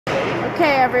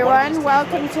Okay, everyone,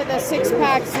 welcome to the Six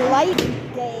Packs Light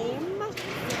game.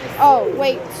 Oh,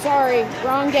 wait, sorry,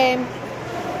 wrong game.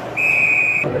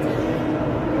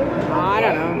 I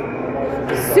don't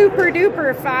know. Super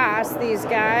duper fast, these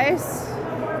guys.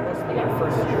 Supposed to be our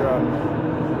first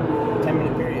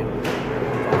 10-minute period.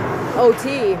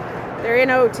 OT. They're in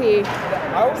OT.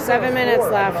 7 minutes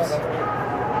left.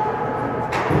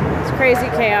 It's crazy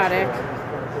chaotic.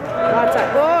 Lots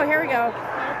of. Oh, here we go.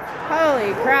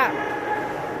 Holy crap.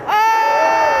 Oh!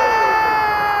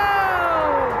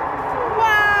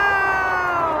 Wow!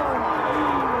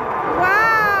 Wow!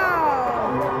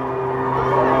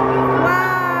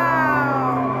 Wow!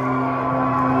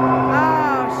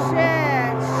 Oh,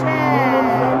 shit, shit.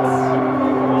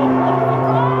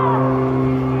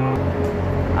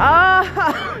 Oh,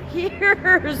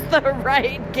 here's the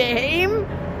right game.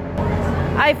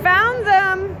 I found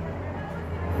them.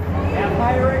 Have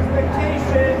higher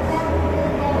expectations.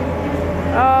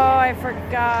 Oh, I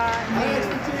forgot.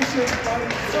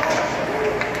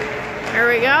 There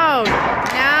we go.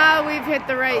 Now we've hit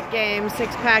the right game.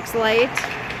 Six Packs Light.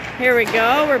 Here we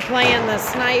go. We're playing the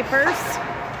snipers.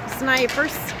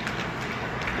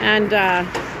 And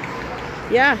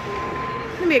yeah,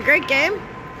 it's gonna be a great game.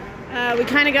 We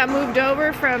kind of got moved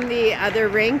over from the other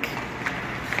rink.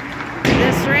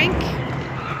 This rink.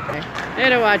 I'm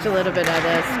gonna watch a little bit of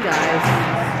this, guys.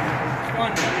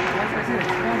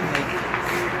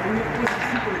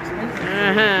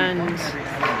 And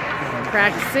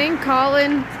practicing.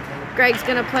 Colin, Greg's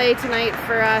gonna play tonight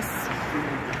for us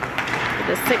for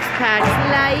the Six Packs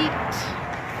Light.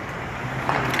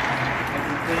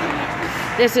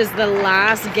 This is the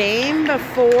last game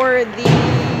before the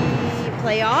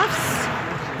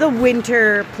playoffs, the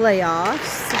winter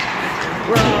playoffs.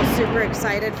 We're all super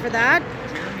excited for that.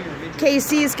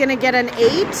 Casey's gonna get an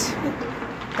 8.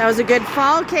 That was a good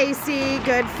fall, Casey.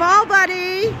 Good fall,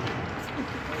 buddy.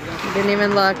 Didn't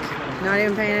even look. Not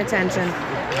even paying attention.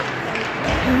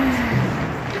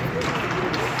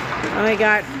 Oh, we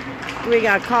got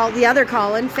the other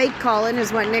Colin. Fake Colin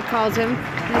is what Nick calls him.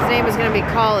 His name is gonna be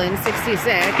Colin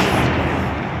 66.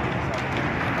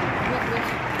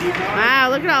 Wow,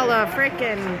 look at all the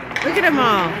frickin', look at them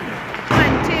all.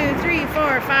 1, 2, 3,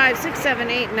 4, 5, 6, 7,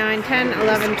 8, 9, 10,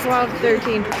 11, 12,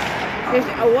 13, 15.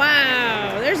 Oh,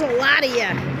 wow, there's a lot of you.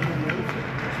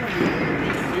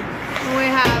 We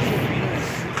have,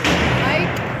 like,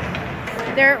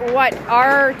 they're what,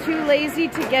 are too lazy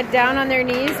to get down on their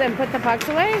knees and put the pucks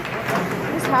away?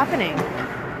 What's happening?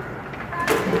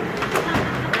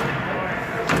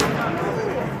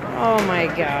 Oh my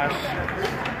gosh.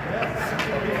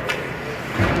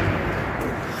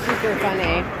 Super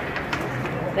funny.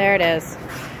 There it is.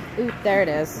 Oop, there it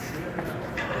is.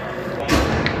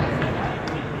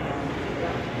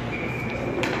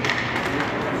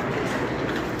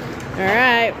 All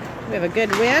right, we have a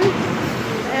good win.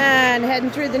 And heading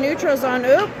through the neutral zone.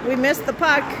 Oop, we missed the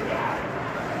puck.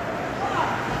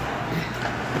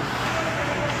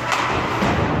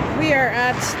 We are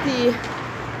at the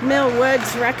Mill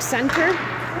Woods Rec Center.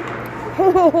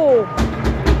 Oh.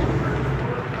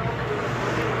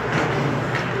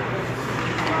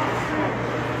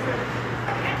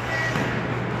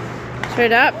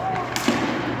 Straight up.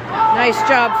 Nice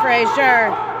job,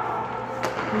 Fraser.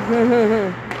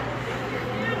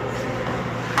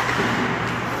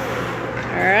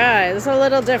 Alright, this is a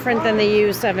little different than the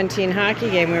U17 hockey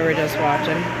game we were just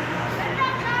watching.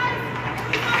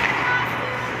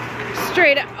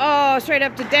 Straight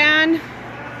up to Dan.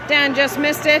 Dan just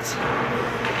missed it.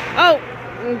 Oh,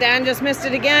 Dan just missed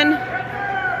it again.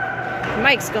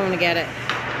 Mike's going to get it.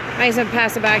 Mike's going to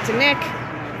pass it back to Nick.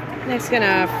 Nick's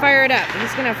gonna fire it up.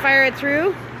 He's gonna fire it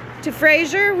through to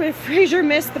Fraser. Fraser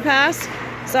missed the pass.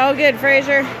 It's all good,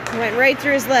 Fraser. Went right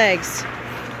through his legs.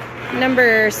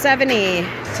 Number 70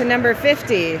 to number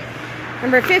 50.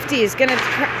 Number 50 is gonna,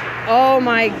 oh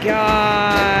my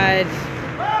God.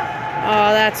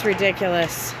 Oh, that's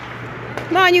ridiculous.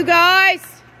 Come on, you guys.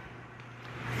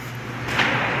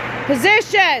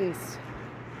 Positions.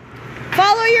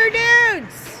 Follow your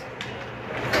dudes.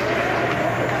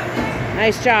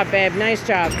 Nice job, babe. Nice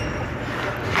job.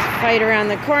 Fight around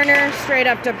the corner. Straight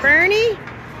up to Bernie.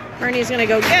 Bernie's going to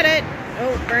go get it.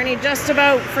 Oh, Bernie just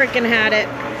about freaking had it.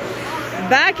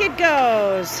 Back it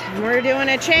goes. We're doing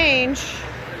a change.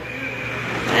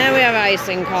 And we have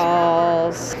icing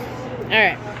calls. All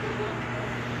right.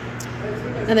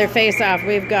 Another face-off.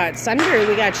 We've got Sundry.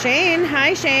 We got Shane.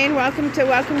 Hi, Shane. Welcome to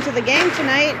the game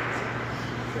tonight.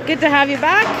 Good to have you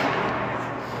back.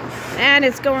 And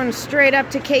it's going straight up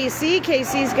to KC.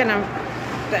 KC's gonna,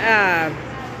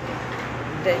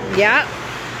 yeah,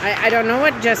 I don't know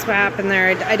what just happened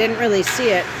there. I didn't really see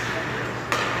it.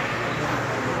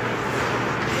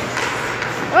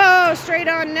 Oh, straight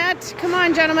on net. Come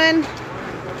on, gentlemen.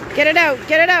 Get it out.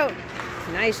 Get it out.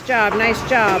 Nice job. Nice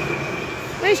job.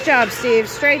 Nice job, Steve.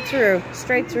 Straight through.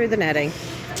 Straight through the netting.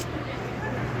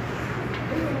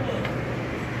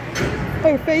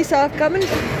 Oh, face-off coming.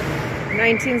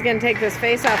 19's going to take this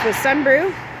face-off with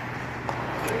Sunbrew.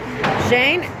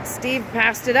 Shane. Steve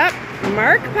passed it up.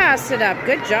 Mark passed it up.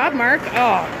 Good job, Mark.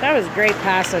 Oh, that was great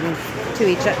passing to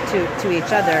each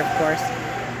other, of course.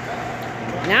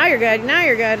 Now you're good. Now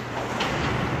you're good.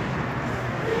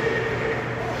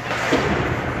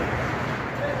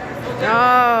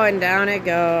 Oh, and down it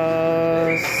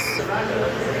goes.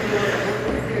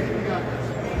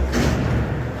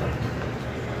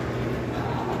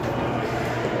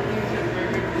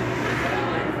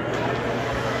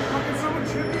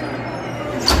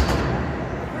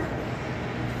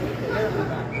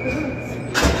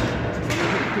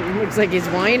 Looks like he's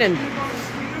whining.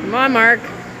 Come on, Mark.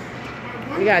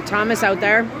 We got Thomas out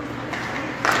there.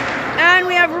 And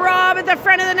we have Rob at the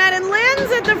front of the net and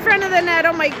Lynn's at the front of the net.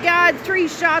 Oh my God, 3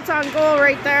 shots on goal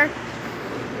right there.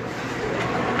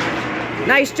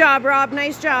 Nice job, Rob.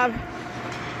 Nice job.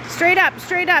 Straight up,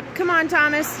 straight up. Come on,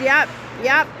 Thomas. Yep,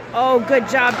 yep. Oh, good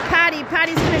job. Patty.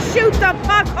 Patty's going to shoot the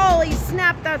puck. Holy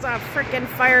snap. That's a freaking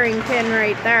firing pin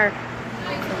right there.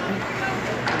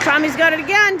 Tommy's got it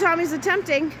again. Tommy's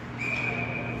attempting.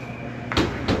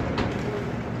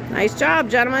 Nice job,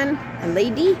 gentlemen and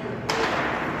lady.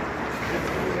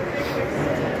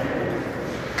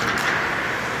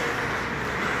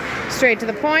 Straight to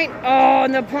the point. Oh,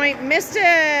 and the point missed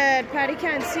it. Patty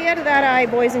can't see out of that eye,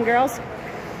 boys and girls.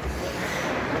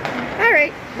 All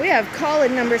right, we have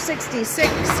Colin, number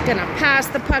 66, gonna pass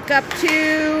the puck up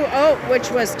to, oh, which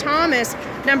was Thomas.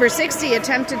 Number 60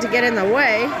 attempted to get in the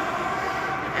way.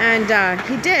 And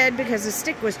he did because his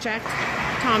stick was checked.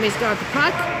 Tommy's got the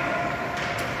puck.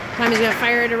 Tommy's gonna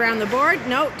fire it around the board.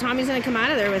 No, Tommy's gonna come out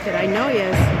of there with it. I know he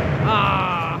is.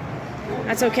 Ah,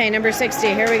 that's okay. Number 60,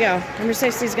 here we go. Number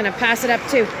 60 is gonna pass it up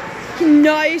too.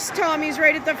 Nice, Tommy's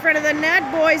right at the front of the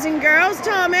net, boys and girls.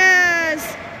 Thomas!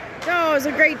 Oh, it was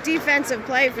a great defensive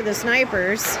play for the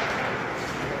Snipers.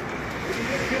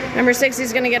 Number 60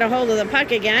 is gonna get a hold of the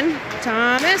puck again.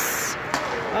 Thomas.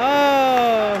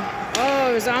 Oh,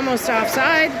 it was almost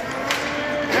offside.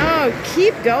 Oh,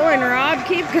 keep going, Rob.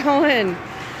 Keep going.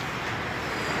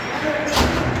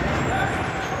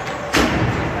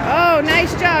 Oh,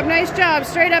 nice job, nice job.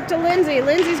 Straight up to Lindsay.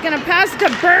 Lindsay's gonna pass it to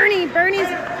Bernie. Bernie's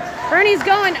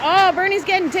going. Oh, Bernie's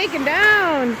getting taken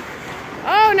down.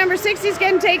 Oh, number 60's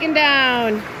getting taken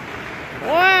down.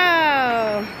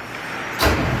 Wow.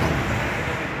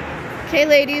 Okay,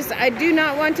 ladies, I do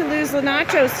not want to lose the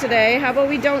nachos today. How about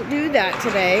we don't do that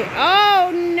today?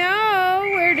 Oh, no.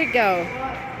 Where'd it go?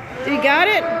 Did he got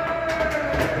it?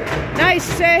 Nice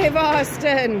save,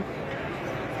 Austin.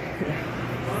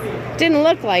 Didn't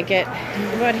look like it,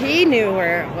 but he knew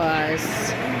where it was.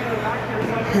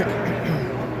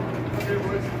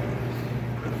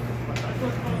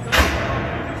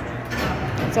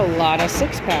 That's a lot of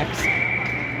 6-packs.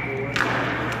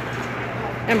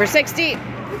 Number 60.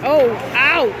 Oh,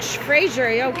 ouch. Fraser,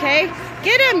 are you okay?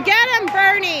 Get him,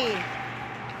 Bernie.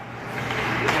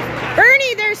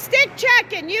 Bernie, they're stick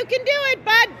checking. You can do it,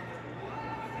 bud.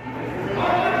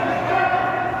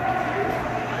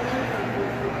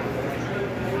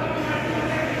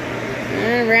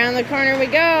 And around the corner we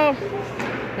go.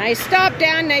 Nice stop,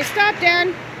 Dan. Nice stop,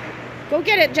 Dan. Go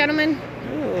get it, gentlemen.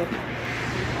 Ooh.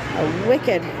 A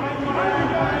wicked.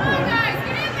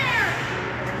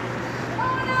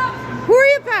 Who are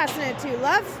you passing it to,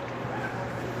 love?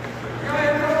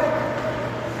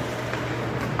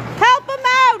 Help them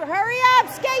out! Hurry up!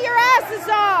 Skate your asses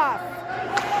off!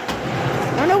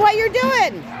 I don't know what you're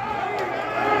doing.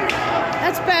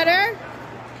 That's better.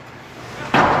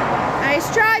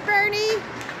 Nice try, Bernie.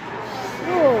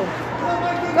 Ooh.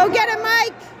 Go get it,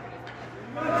 Mike.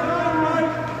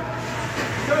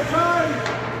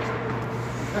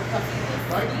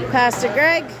 Pass to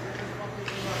Greg.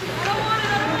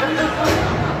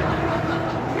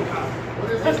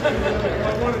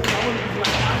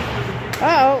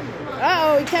 Uh-oh.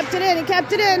 Uh-oh, he kept it in. He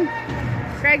kept it in.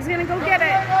 Greg's gonna go get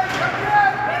it.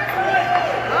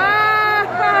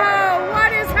 Oh,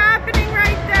 what is happening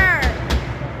right there?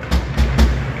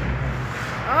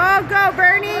 Oh, go,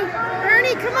 Bernie.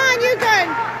 Bernie, come on, you can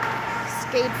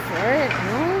skate for it.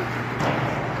 No?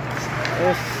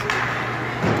 Oof.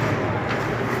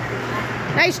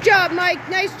 Nice job, Mike.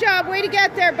 Nice job. Way to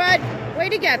get there, bud. Way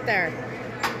to get there.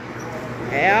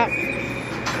 Yeah.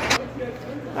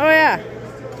 Oh, yeah.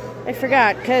 I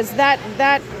forgot, because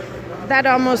that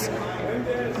almost,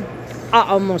 I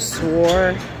almost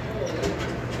swore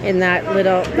in that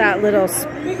little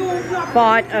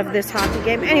spot of this hockey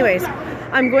game. Anyways,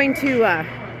 I'm going to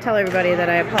tell everybody that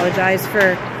I apologize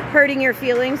for hurting your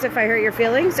feelings if I hurt your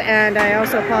feelings, and I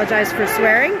also apologize for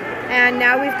swearing. And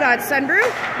now we've got Sunbrew.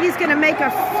 He's gonna make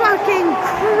a fucking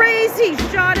crazy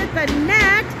shot at the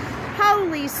net.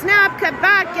 Holy snap, get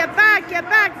back, get back, get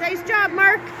back. Nice job,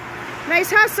 Mark.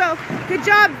 Nice hustle. Good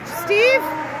job, Steve.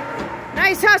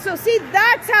 Nice hustle. See,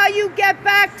 that's how you get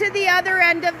back to the other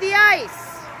end of the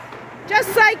ice.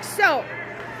 Just like so.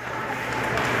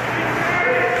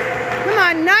 Come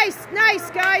on, nice, nice,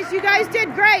 guys. You guys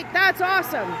did great. That's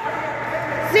awesome.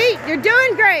 See, you're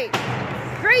doing great.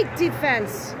 Great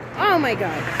defense. Oh my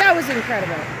God, that was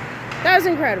incredible. That was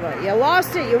incredible. You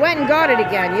lost it, you went and got it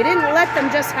again. You didn't let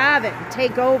them just have it and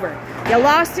take over. You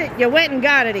lost it, you went and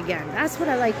got it again. That's what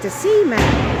I like to see, man.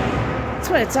 That's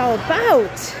what it's all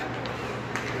about.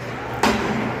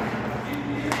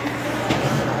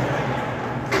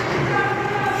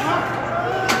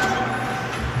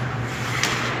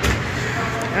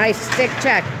 Nice stick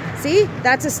check. See,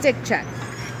 that's a stick check.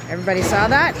 Everybody saw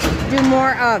that? Do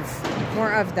more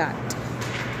of that.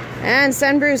 And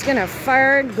Sunbrew's gonna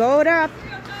fire, go it up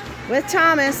with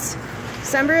Thomas.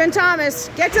 Sunbrew and Thomas,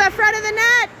 get to the front of the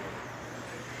net.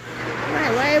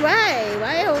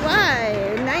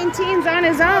 Why? 19's on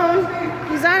his own.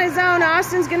 He's on his own.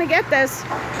 Austin's gonna get this.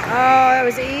 Oh, that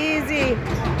was easy.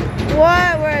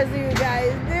 What was you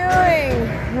guys doing?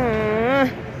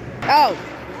 Oh.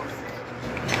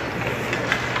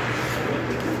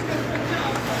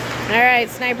 All right,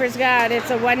 Sniper's got it.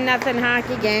 It's a 1-0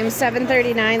 hockey game.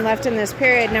 7:39 left in this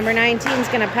period. Number 19 is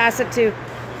going to pass it to,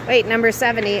 wait, number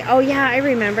 70. Oh yeah, I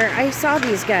remember. I saw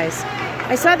these guys.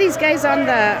 I saw these guys on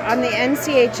the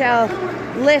NCHL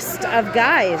list of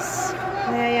guys.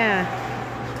 Yeah.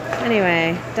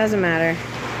 Anyway, doesn't matter.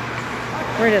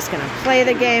 We're just going to play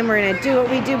the game. We're going to do what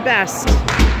we do best.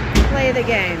 Play the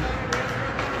game.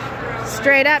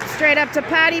 Straight up to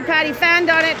Patty. Patty fanned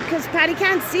on it because Patty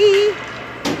can't see.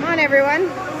 Come on, everyone.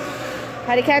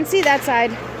 Patty can't see that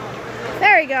side.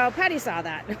 There we go. Patty saw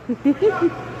that.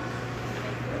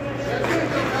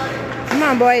 Come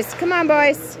on, boys. Come on,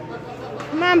 boys.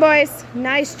 Come on, boys.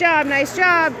 Nice job. Nice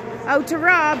job. Out to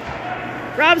Rob.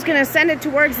 Rob's going to send it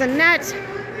towards the net.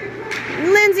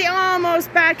 Lindsay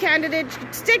almost backhanded it.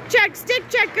 Stick check,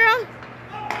 girl.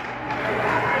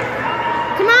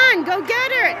 Come on, go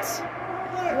get it.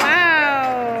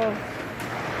 Wow.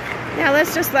 Yeah,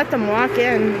 let's just let them walk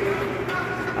in.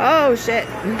 Oh, shit.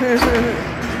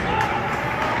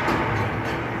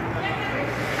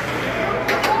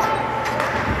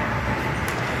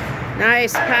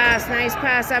 Nice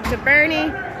pass up to Bernie.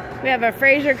 We have a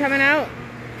Fraser coming out.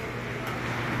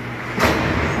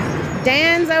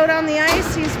 Dan's out on the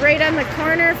ice. He's right on the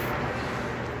corner.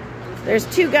 There's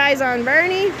two guys on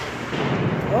Bernie.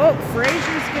 Oh,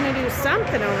 Fraser's gonna do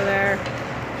something over there.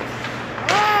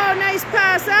 Oh, nice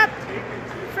pass up.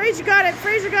 Fraser got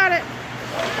it.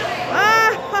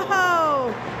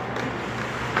 Oh!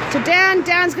 To Dan.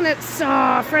 Dan's gonna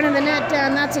front of the net,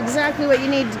 Dan. That's exactly what you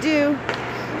need to do.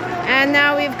 And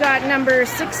now we've got number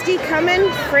 60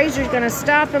 coming. Fraser's gonna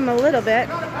stop him a little bit.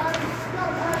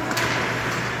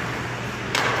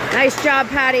 Nice job,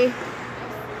 Patty.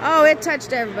 Oh, it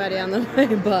touched everybody on the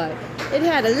way by. It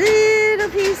had a little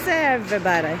piece of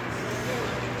everybody.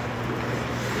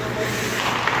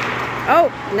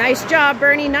 Oh, nice job,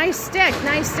 Bernie. Nice stick.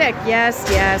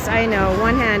 Yes, I know.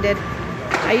 One-handed.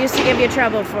 I used to give you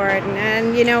trouble for it.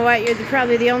 And you know what? You're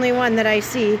probably the only one that I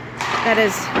see that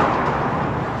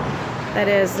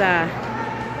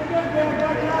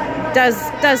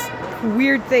does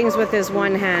weird things with his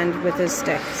one hand with his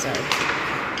stick. So,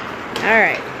 all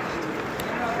right.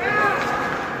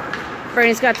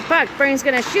 Bernie's got the puck. Bernie's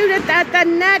gonna shoot it at the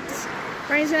net.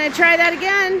 Bernie's gonna try that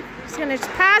again. He's gonna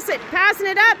pass it, passing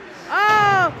it up.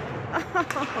 Oh,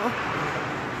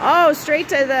 oh, straight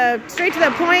to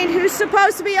the point. Who's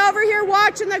supposed to be over here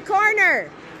watching the corner?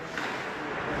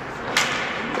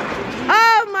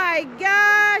 Oh my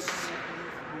gosh!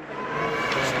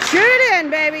 Shoot it in,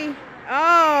 baby.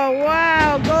 Oh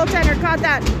wow, goaltender caught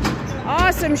that.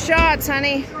 Awesome shots,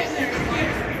 honey.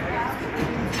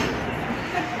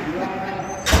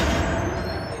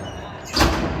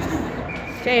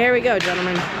 Okay, here we go,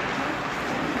 gentlemen.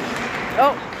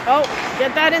 Oh,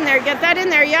 get that in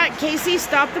there, Yeah, Casey,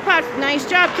 stop the puck. Nice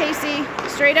job, Casey.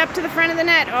 Straight up to the front of the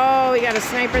net. Oh, we got a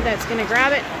sniper that's gonna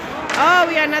grab it. Oh,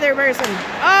 we got another person.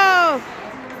 Oh,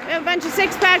 we have a bunch of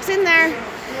six-packs in there.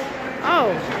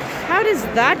 Oh, how did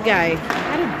that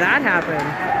happen?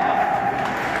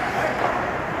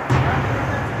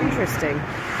 Interesting.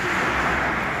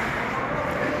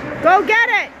 Go get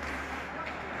it!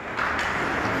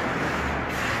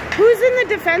 Who's in the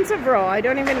defensive role? I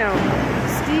don't even know.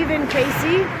 Steve and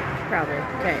Casey? Probably.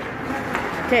 Okay.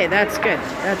 Okay, that's good.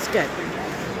 That's good.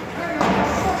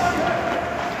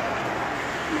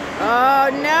 Oh,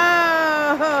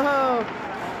 no!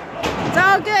 It's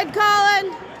all good,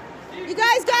 Colin. You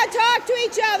guys got to talk to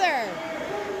each other.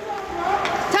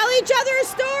 Tell each other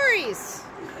stories.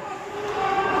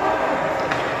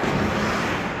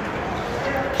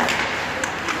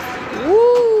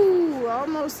 Woo!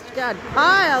 Almost got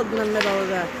piled in the middle of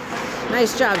the...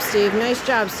 Nice job, Steve. Nice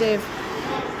job, Steve.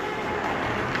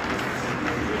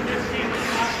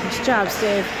 Nice job,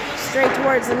 Steve. Straight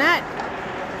towards the net.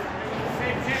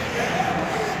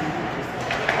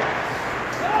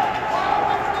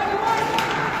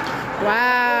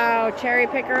 Wow, cherry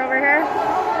picker over here.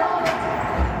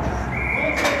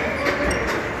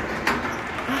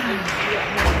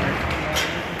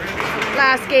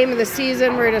 Last game of the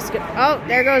season, we're just oh,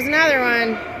 there goes another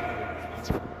one.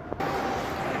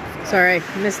 Sorry,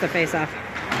 missed the face-off.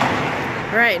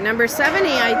 All right, number 70.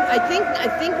 I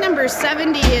think number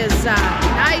 70 is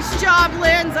nice job,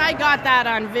 Linz. I got that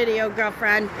on video,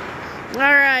 girlfriend. All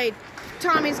right.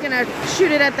 Tommy's gonna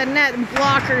shoot it at the net and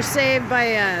blocker saved by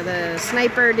the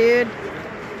sniper dude.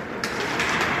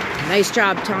 Nice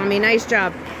job, Tommy. Nice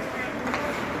job.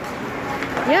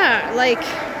 Yeah, like...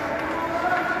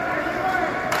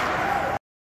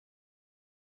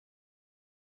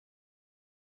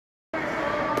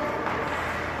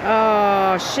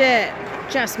 Oh, shit.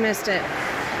 Just missed it.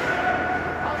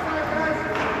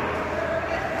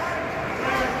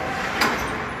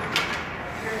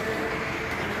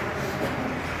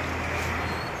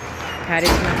 Patty's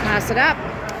gonna pass it up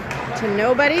to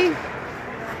nobody.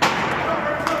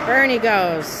 Bernie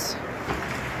goes.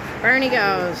 Bernie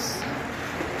goes.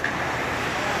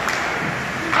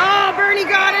 Oh, Bernie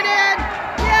got it in!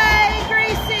 Yay,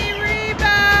 Gracie,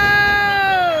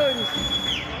 rebound!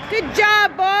 Good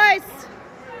job, boys!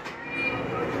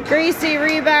 Gracie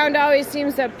rebound always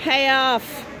seems to pay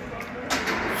off.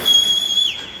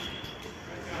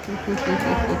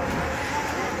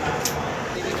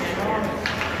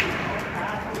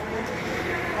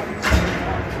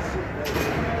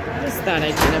 Just thought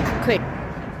I'd get a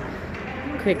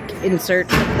quick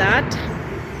insert of that.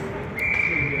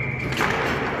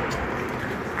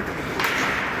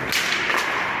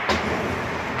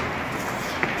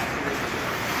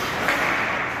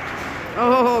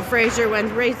 Oh, Fraser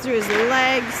went right through his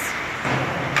legs.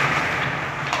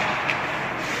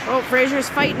 Oh, Fraser's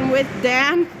fighting with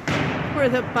Dan for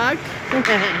the puck.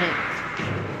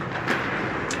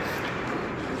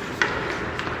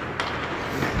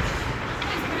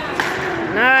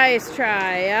 Nice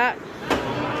try, yeah.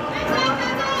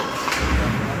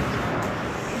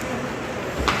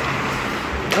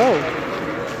 Oh,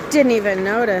 didn't even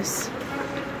notice.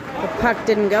 The puck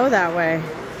didn't go that way.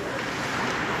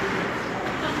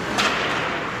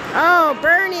 Oh,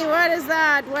 Bernie, what is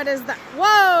that? What is that?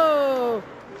 Whoa!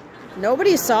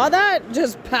 Nobody saw that?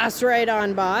 Just passed right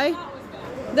on by.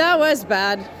 That was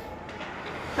bad.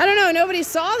 I don't know, nobody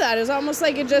saw that. It was almost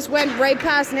like it just went right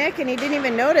past Nick and he didn't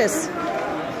even notice.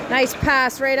 Nice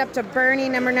pass right up to Bernie.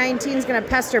 Number 19 is going to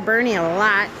pester Bernie a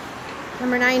lot.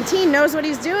 Number 19 knows what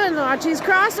he's doing. Watch these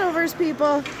crossovers,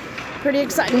 people. Pretty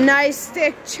exciting. Nice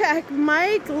stick check,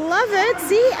 Mike. Love it.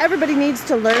 See, everybody needs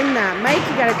to learn that. Mike,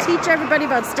 you got to teach everybody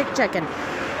about stick checking.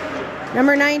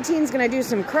 Number 19 is going to do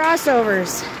some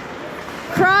crossovers.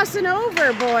 Crossing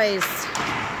over, boys.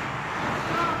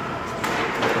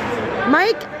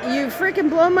 Mike, you freaking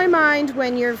blow my mind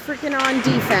when you're freaking on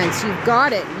defense. You've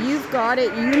got it. You've got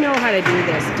it. You know how to do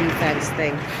this defense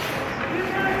thing.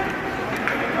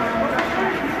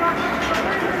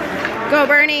 Go,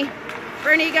 Bernie.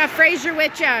 Bernie, you got Fraser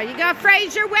with ya. You got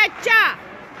Fraser with ya.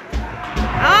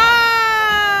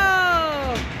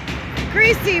 Oh!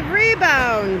 Greasy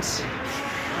rebound.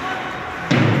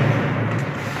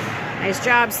 Nice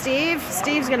job, Steve.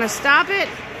 Steve's going to stop it.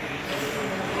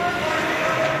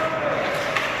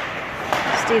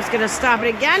 Steve's going to stop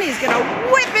it again. He's going to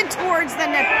whip it towards the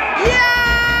net.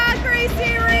 Yeah!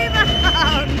 Greasy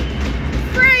rebound.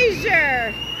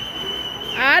 Fraser.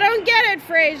 I don't get it,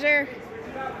 Fraser.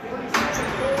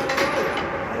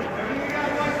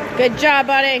 Good job,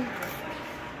 buddy.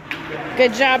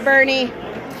 Good job, Bernie.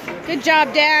 Good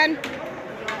job, Dan.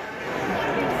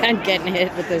 And getting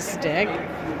hit with this stick. All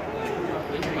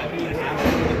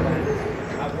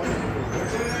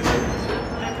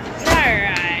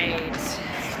right.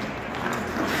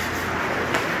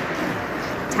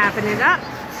 Tapping it up.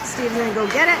 Steve's gonna go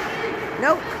get it.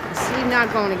 Nope. Steve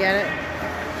not going to get it.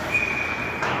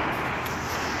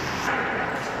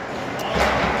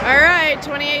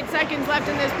 seconds left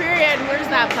in this period. Where's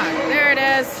that puck? There it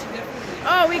is.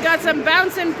 Oh, we got some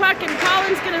bouncing puck, and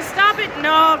Colin's gonna stop it.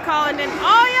 No, Colin didn't.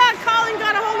 Oh yeah, Colin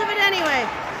got a hold of it anyway.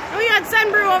 Oh, we got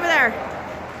Sunbrew over there.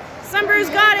 Sunbrew's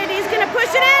got it. He's gonna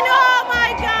push it in. Oh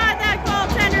my God, that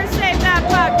goaltender saved that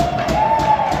puck.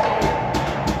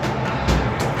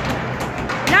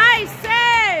 Nice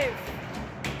save.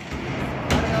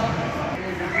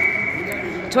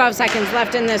 12 seconds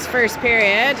left in this first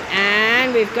period,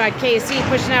 and we've got KC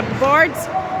pushing up the boards.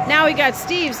 Now we got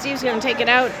Steve. Steve's going to take it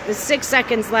out. There's 6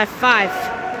 seconds left. 5.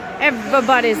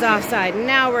 Everybody's offside.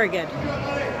 Now we're good. Yep,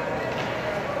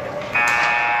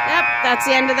 that's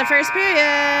the end of the first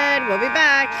period. We'll be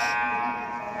back.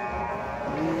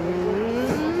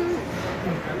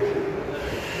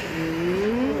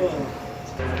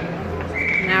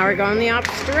 Now we're going the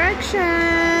opposite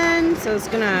direction. So it's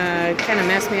going to kind of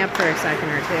mess me up for a second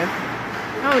or two.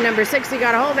 Oh, number 60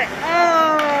 got a hold of it.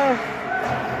 Oh!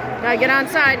 Gotta get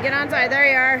onside, get onside. There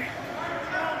you are.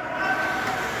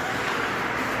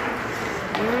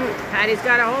 Patty's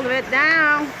got a hold of it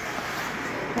now.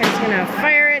 Patty's gonna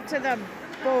fire it to the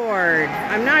board.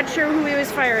 I'm not sure who he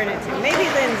was firing it to. Maybe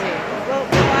Lindsay. We'll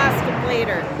ask him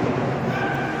later.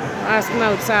 Ask him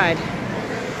outside.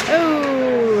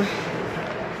 Ooh.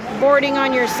 Boarding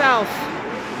on yourself.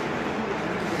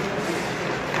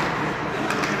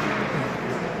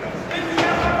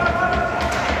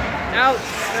 Out.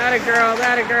 That a girl,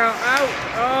 that a girl. Out.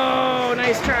 Oh,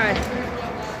 nice try.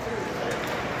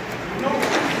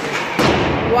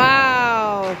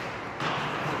 Wow.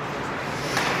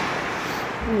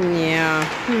 Yeah.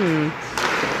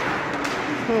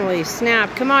 Holy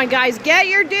snap. Come on, guys. Get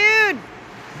your dude.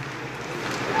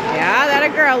 Yeah, that a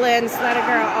girl, Linz. That a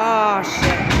girl. Oh,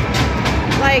 shit.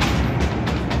 Like,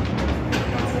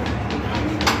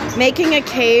 making a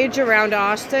cage around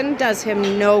Austin does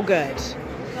him no good.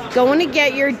 Going to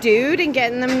get your dude and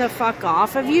getting them the fuck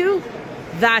off of you,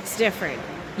 that's different.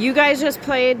 You guys just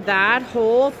played that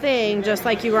whole thing just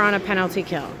like you were on a penalty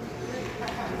kill.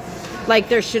 Like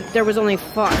there was only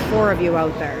 4 of you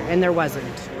out there, and there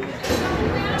wasn't.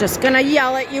 Just gonna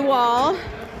yell at you all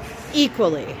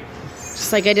equally.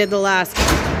 Just like I did the last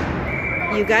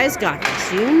game. You guys got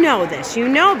this. You know this. You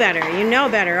know better. You know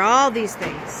better. All these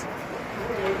things.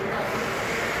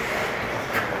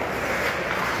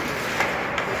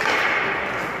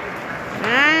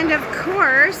 And of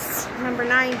course, number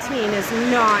 19 is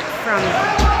not from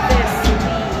this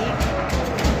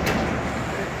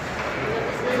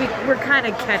league. We're kind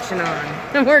of catching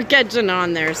on. We're catching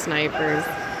on there, snipers.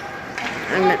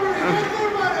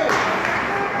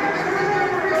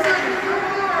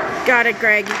 Got it,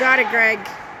 Greg. You got it, Greg.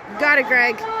 You got it,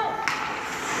 Greg.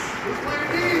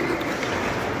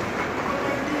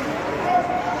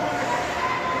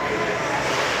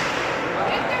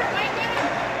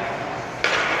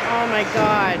 Oh my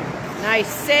God. Nice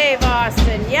save,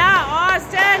 Austin. Yeah,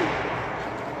 Austin.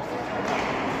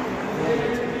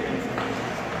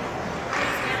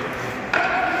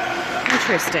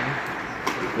 Interesting.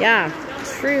 Yeah,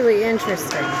 truly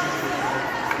interesting.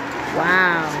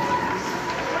 Wow.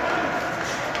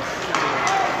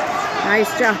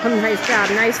 Nice job, nice job.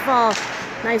 Nice fall.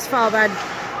 Nice fall, bud.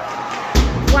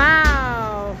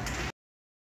 Wow.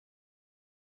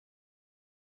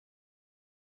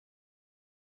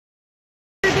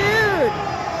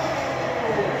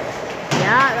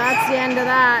 Yeah, that's the end of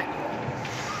that.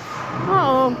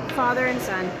 Uh-oh, father and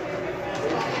son.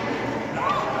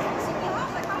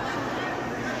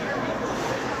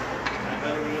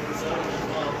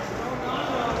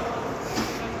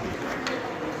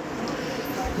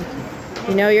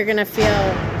 You know you're gonna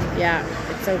feel, yeah,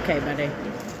 it's okay, buddy.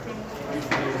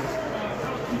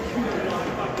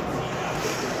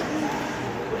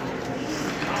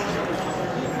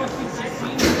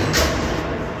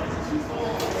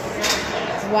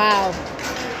 Wow.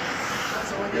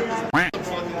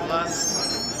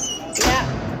 Yeah.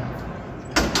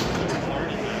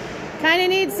 Kind of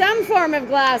need some form of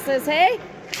glasses, hey?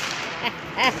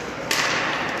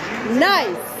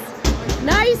 Nice.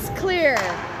 Nice clear.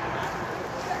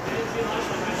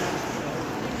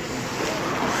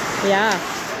 Yeah.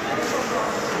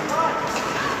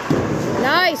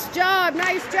 Nice job,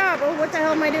 nice job. Oh, what the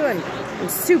hell am I doing? I'm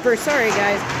super sorry,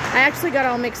 guys. I actually got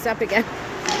all mixed up again.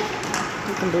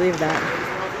 You can believe that.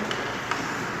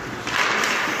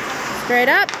 Straight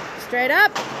up, straight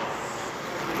up.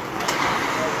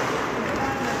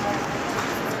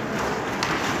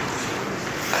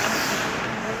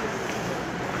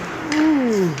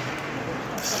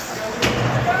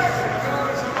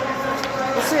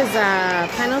 This is a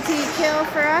penalty kill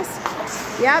for us.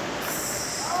 Yep.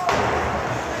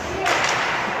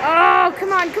 Oh,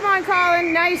 come on,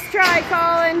 Colin. Nice try,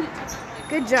 Colin.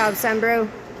 Good job, Sunbrew.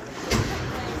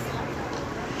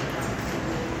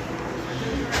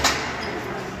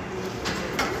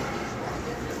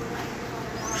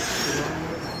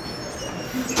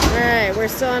 Alright, we're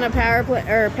still on a power play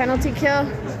or penalty kill.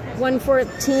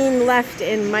 1:14 left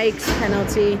in Mike's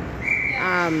penalty.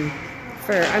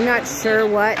 For I'm not sure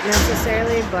what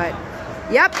necessarily, but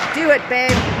yep, do it,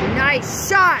 babe. Nice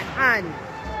shot on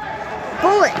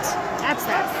bullet. That's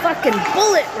that fucking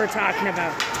bullet we're talking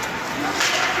about.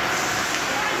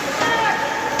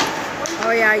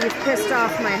 Oh yeah, you've pissed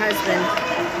off my husband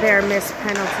there, Miss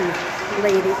Penalty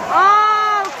Lady.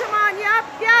 Oh, come on,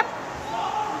 yep.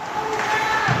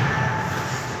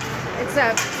 It's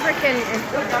a freaking.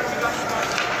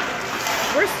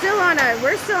 We're still on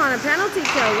a penalty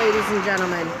kill, ladies and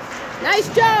gentlemen. Nice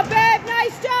job, babe.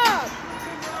 Nice job.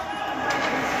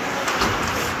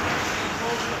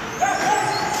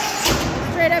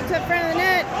 Straight up to the front of the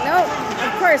net. Nope,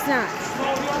 of course not.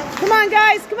 Come on,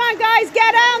 guys.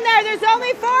 Get down there. There's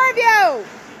only 4 of you.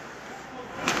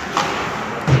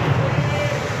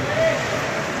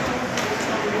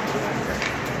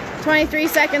 "23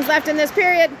 seconds left in this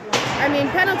period. I mean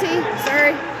penalty.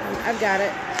 Sorry, I've got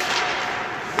it.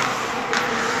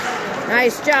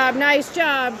 Nice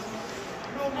job.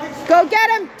 Go get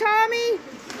him, Tommy.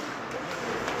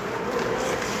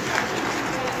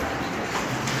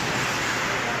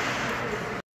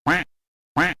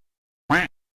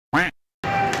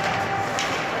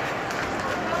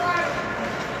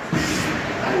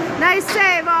 Nice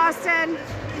save, Austin.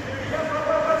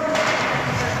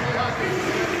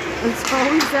 It's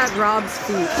always at Rob's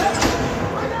feet.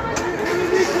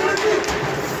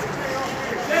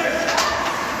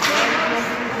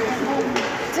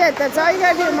 That's it. That's all you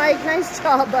gotta do, Mike. Nice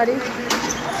job, buddy.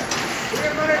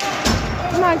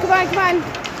 Come on.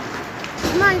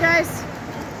 Come on, guys.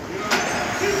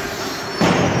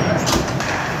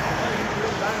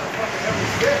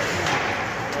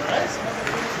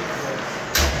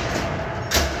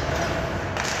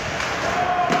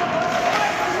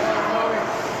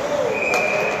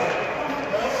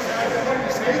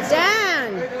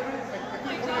 Dan!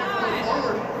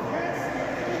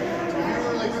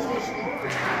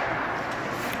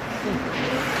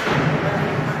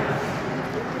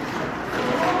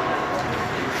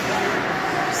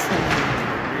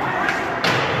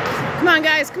 Come on,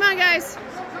 guys.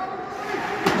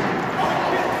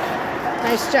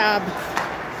 Nice job.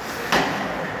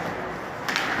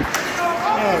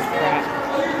 Oh, crap.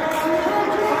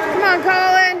 Come on,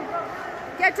 Colin.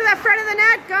 Get to the front of the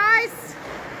net, guys.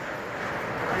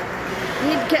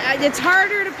 It's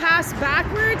harder to pass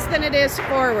backwards than it is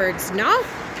forwards, no?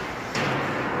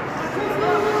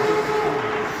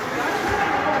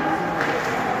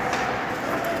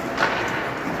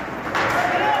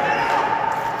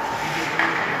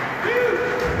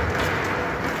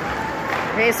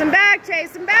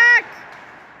 Chase him back.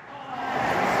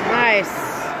 Nice.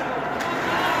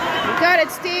 You got it,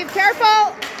 Steve.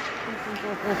 Careful.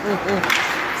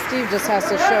 Steve just has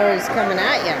to show he's coming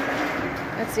at you.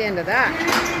 That's the end of that.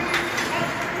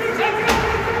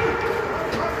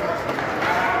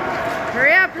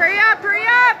 Hurry up.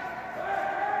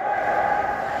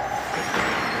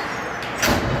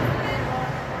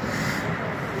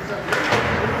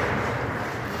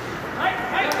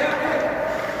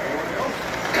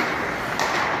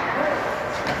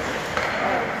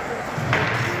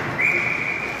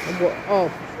 Oh,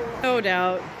 no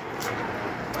doubt.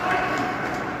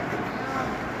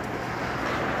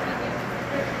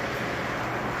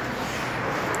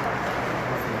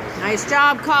 Nice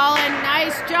job, Colin.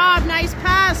 Nice job. Nice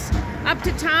pass up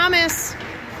to Thomas.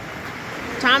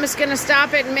 Thomas gonna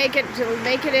stop it and make it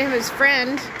his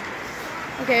friend.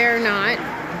 Okay, or not.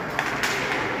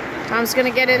 Tom's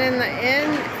gonna get it in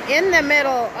the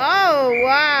middle. Oh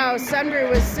wow, Sundry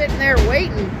was sitting there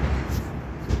waiting.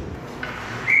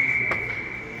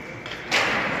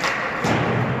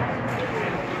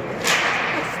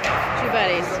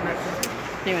 Buddies.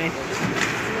 Anyway,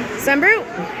 Sunbrew.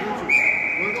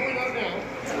 We're going up now.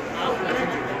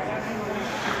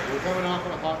 We're coming off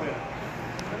in a hot minute.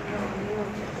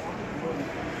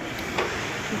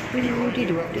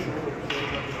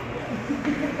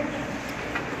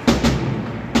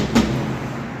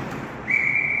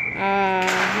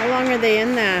 How long are they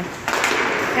in the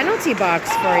penalty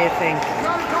box for, you think?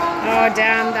 Oh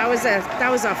damn, that was a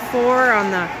 4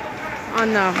 on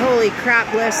the holy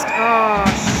crap list. Oh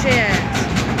shit.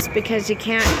 It's because you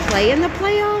can't play in the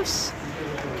playoffs?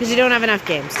 Because you don't have enough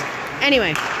games.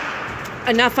 Anyway,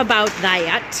 enough about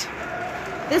that.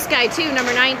 This guy too,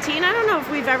 number 19. I don't know if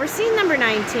we've ever seen number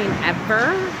 19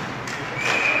 ever.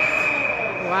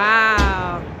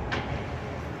 Wow.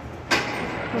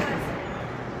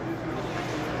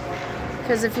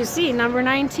 Because if you see, number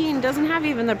 19 doesn't have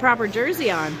even the proper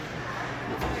jersey on.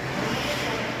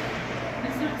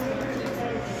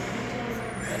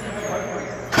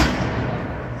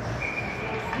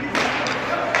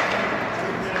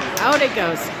 Out it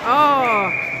goes.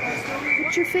 Oh.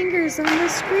 Put your fingers on the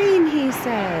screen, he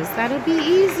says. That'll be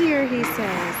easier, he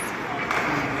says.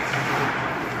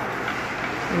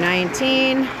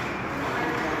 19.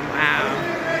 Wow.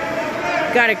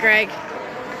 Got it, Greg.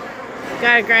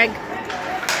 Got it, Greg.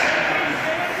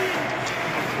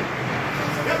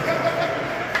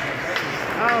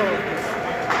 Oh.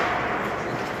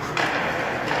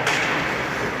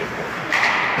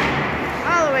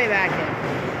 All the way back in.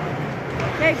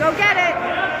 Okay, go get it.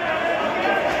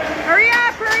 Hurry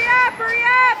up, hurry up, hurry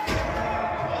up!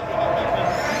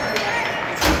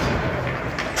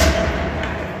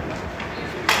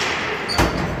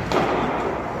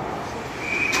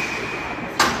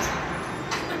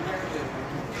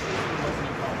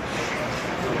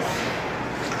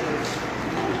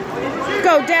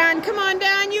 Go, Dan. Come on,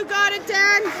 Dan. You got it,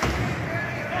 Dan.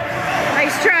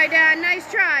 Nice try, Dan. Nice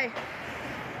try.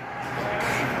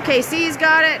 KC's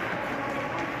got it.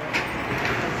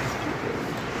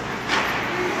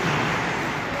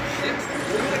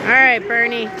 All right,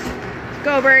 Bernie.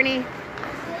 Go, Bernie.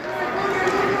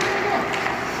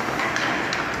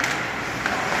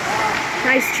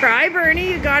 Nice try,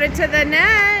 Bernie. You got it to the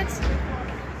net.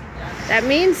 That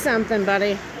means something,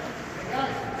 buddy.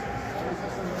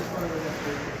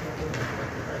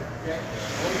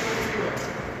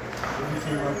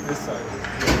 This side.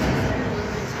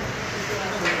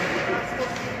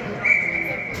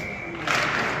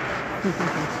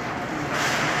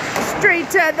 Straight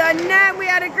to the net. We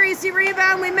had a greasy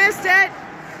rebound. We missed it.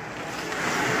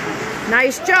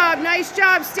 Nice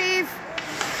job, Steve.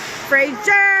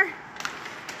 Frazier.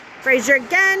 Frazier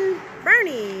again.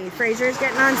 Bernie. Frazier's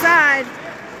getting onside.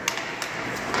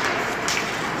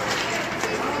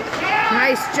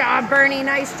 Nice job, Bernie.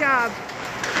 Nice job.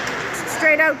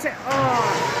 Straight out to,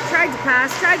 oh, tried to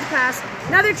pass.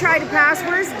 Another try to pass.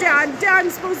 Where's Dan?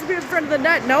 Dan's supposed to be in front of the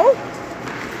net. No?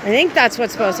 I think that's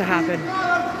what's supposed to happen.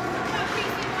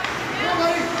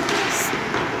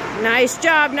 Nice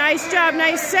job, nice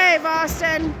save,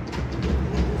 Austin.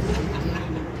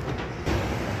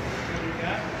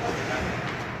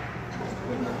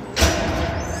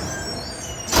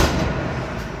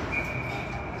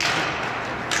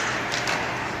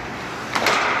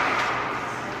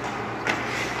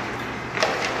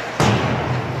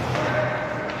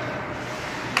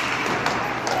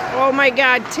 Oh my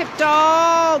God, tipped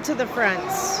all to the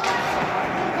fronts.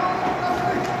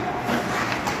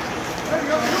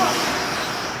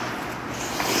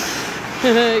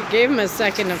 Gave him a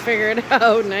second to figure it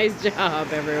out. Nice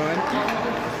job, everyone.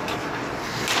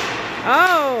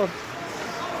 Oh.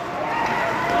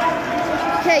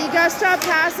 Okay, you gotta stop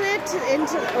passing it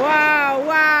into,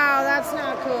 wow, that's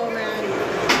not cool, man.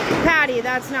 Patty,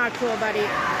 that's not cool, buddy.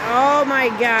 Oh my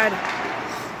God.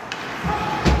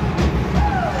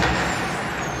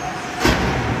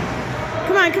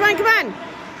 Come on.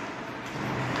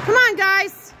 Come on,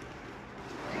 guys.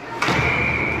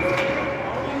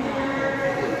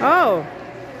 Oh.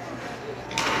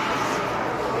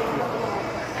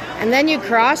 And then you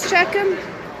cross-check him?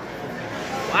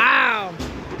 Wow.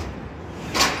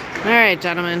 All right,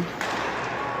 gentlemen.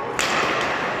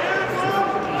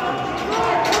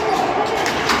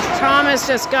 Thomas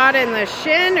just got in the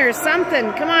shin or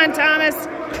something. Come on, Thomas.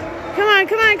 Come on.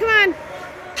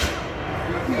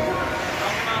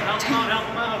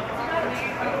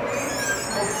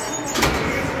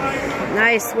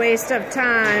 Nice waste of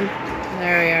time.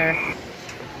 There we are.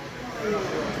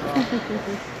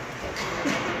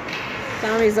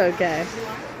 Tommy's okay.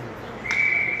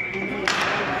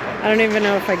 I don't even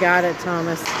know if I got it,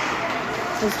 Thomas.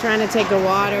 I was trying to take a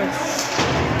water.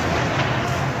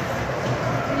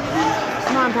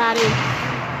 Come on, Patty.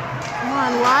 Come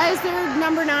on. Why is there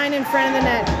number 9 in front of the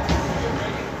net?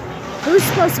 Who's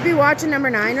supposed to be watching number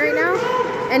 9 right now?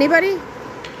 Anybody?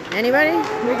 Anybody?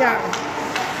 We got one.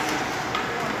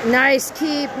 Nice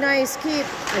keep, I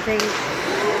think.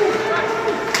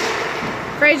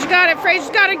 Frazier got it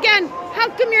again. How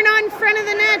come you're not in front of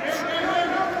the net?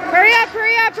 Hurry up.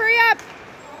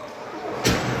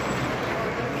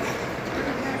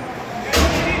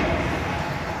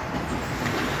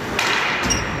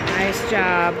 Nice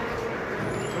job. Go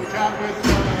chat with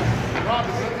Rob,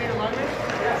 is that the alignment?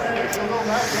 Go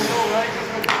left, go right, just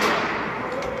go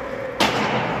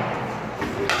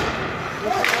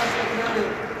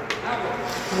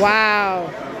Wow.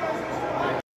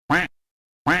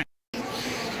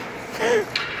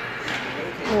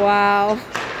 Wow.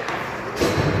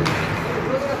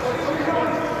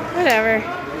 Whatever.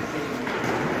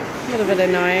 A little bit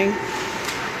annoying.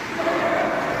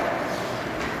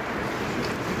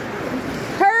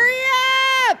 Hurry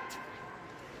up!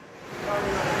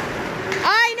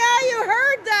 I know you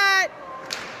heard that.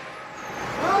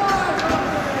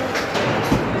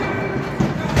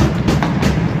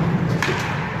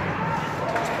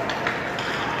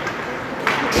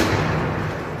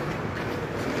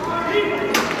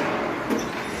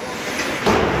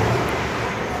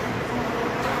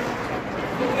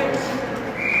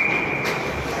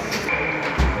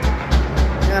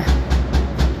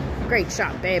 Great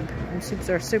shot, babe. I'm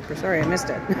super sorry I missed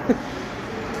it.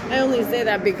 I only say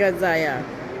that because I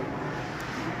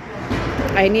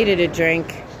needed a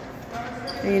drink.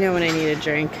 You know when I need a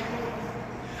drink.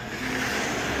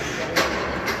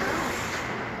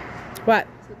 What?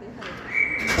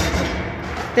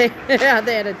 They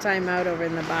had a timeout over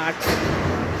in the box.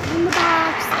 In the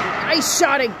box. Nice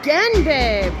shot again,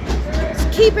 babe.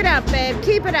 Just keep it up, babe.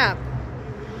 Keep it up.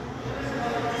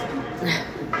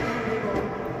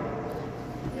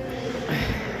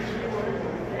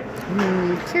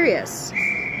 Curious.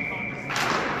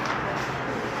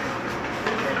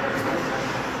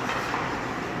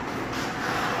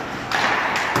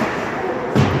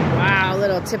 Wow,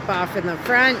 little tip off in the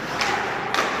front.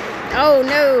 Oh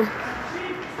no.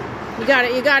 You got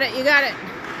it, you got it, you got it.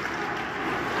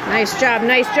 Nice job,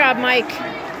 Mike.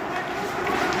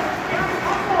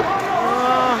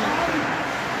 Oh.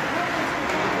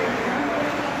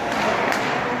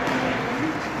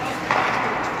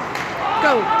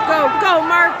 Go,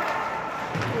 Mark.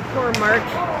 Oh, poor Mark.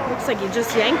 Looks like he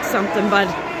just yanked something, bud.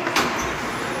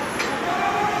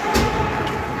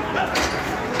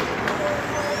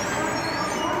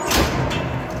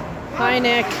 Hi,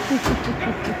 Nick.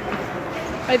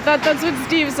 I thought that's what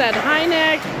Steve said. Hi,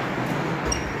 Nick.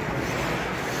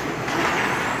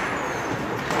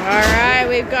 All right,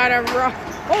 we've got a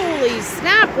holy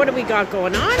snap. What do we got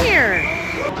going on here?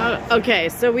 Okay,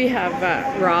 so we have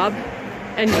Rob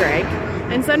and Greg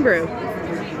and Sunbrew.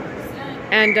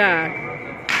 And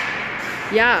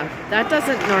yeah, that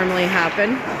doesn't normally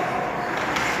happen.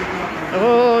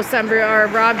 Oh, Sunbrew or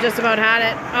Rob just about had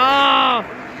it. Oh!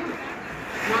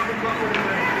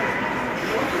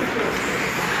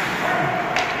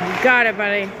 You got it,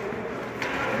 buddy.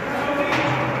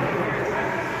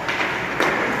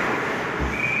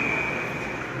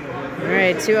 All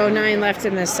right, 2:09 left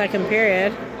in the second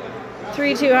period.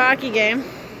 3-2 hockey game.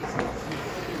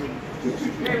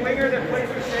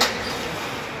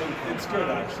 It's good,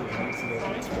 actually.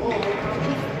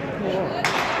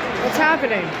 What's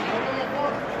happening?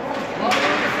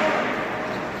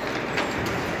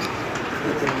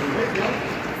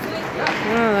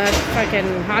 Oh, that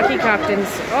fucking hockey captain's.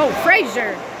 Oh,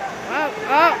 Fraser.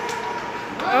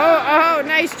 Oh,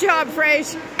 nice job,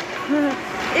 Fraser.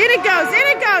 In it goes.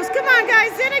 Come on,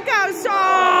 guys, in it goes.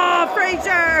 Oh,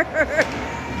 Fraser.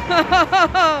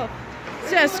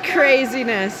 Just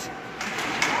craziness.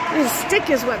 This stick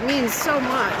is what means so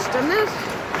much, doesn't it?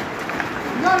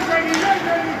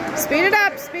 Speed it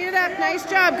up. Nice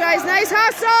job, guys. Nice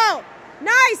hustle.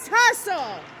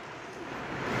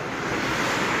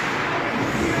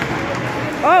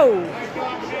 Oh.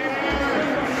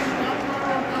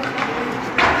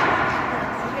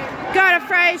 Got it,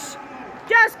 Fraser.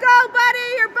 Just go,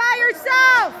 buddy. You're by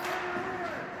yourself.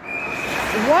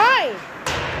 Why?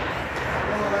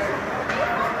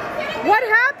 What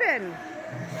happened?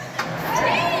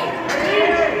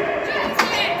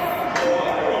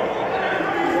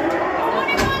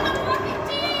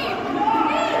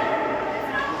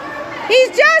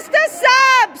 He's just a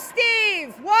sub,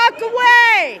 Steve. Walk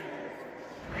away.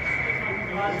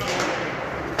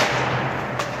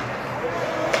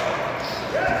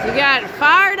 You got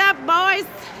fired up, boys.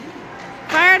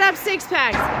 Fired up six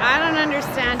packs. I don't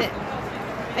understand it.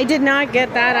 I did not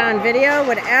get that on video.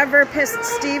 Whatever pissed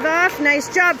Steve off. Nice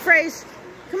job, Fraser.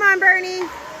 Come on, Bernie.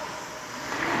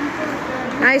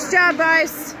 Nice job,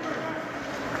 boys.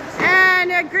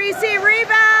 And a greasy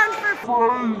rebound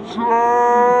for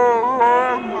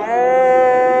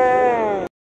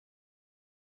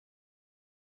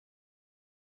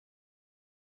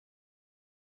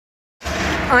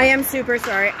I am super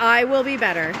sorry. I will be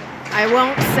better. I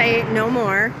won't say no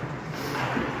more.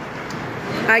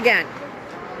 Again.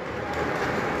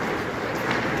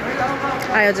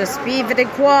 I'll just be very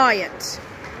quiet.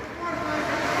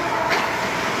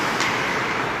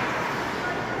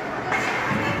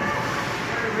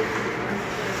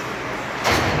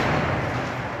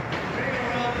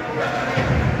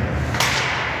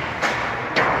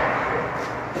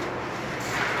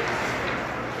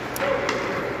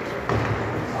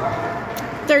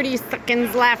 30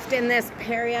 seconds left in this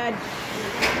period.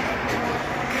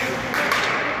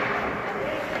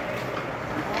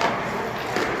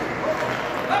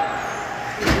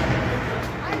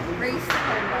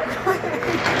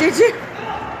 Did you?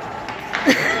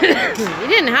 You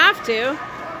didn't have to.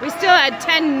 We still had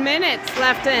 10 minutes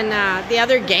left in the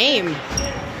other game.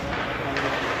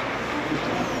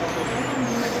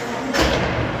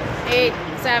 8,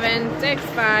 7, 6,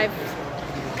 5,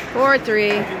 4, 3,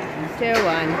 2,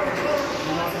 1.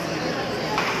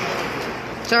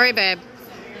 Sorry, babe.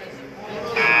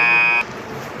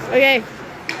 Okay,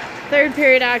 third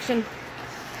period action.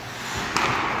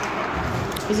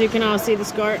 As you can all see the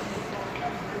score.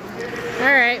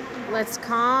 All right, let's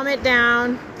calm it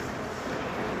down.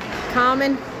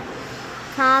 Calming.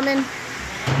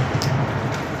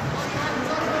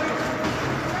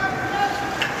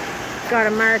 Got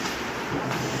a mark.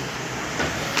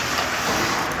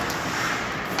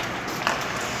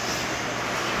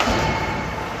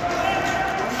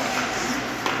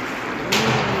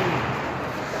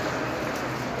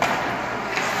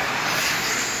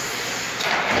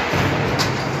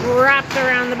 Wrapped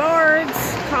around the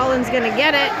boards. Colin's gonna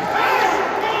get it.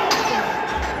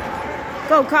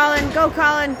 Go, Colin. Go,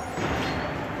 Colin.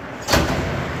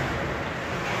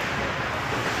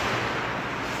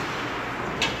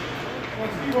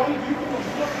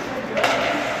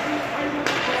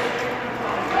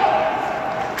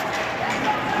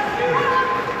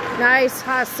 Nice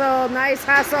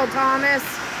hustle, Thomas.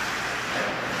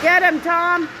 Get him,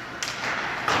 Tom.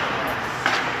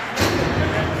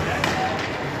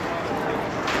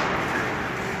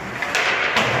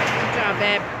 Good job,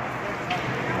 babe.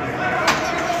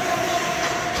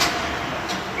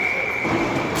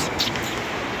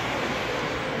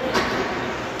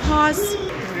 Pause.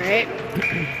 All right.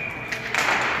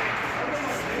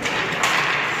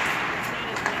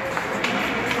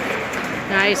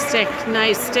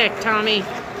 Nice stick, Tommy.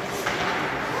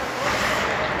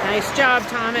 Nice job,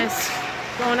 Thomas.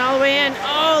 Going all the way in.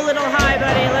 Oh, little high,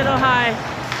 buddy, little high.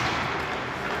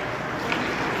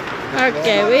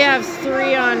 Okay, we have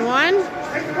 3 on 1.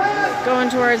 Going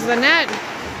towards the net.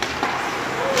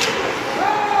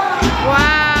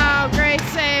 Wow, great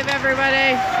save,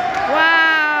 everybody.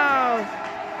 Wow.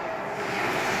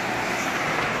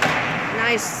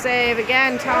 Nice save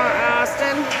again,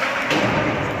 Austin.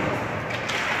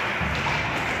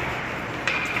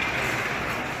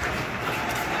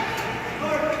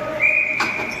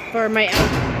 For my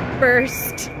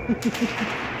outburst.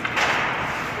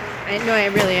 No, I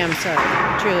really am sorry.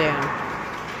 Truly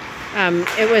am.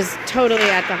 It was totally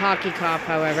at the hockey cop,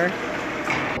 however.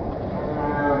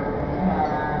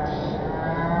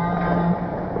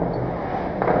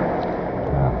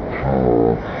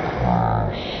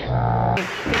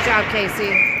 Good job,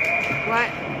 Casey. What?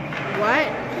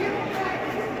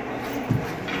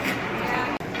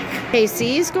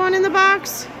 KC's going in the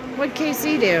box? What'd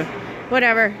KC do?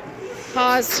 Whatever.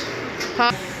 Pause.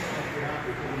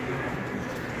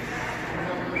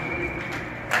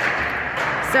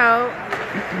 So,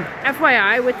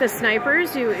 FYI, with the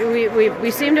snipers,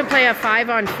 we seem to play a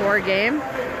 5-on-4 game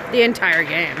the entire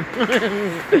game.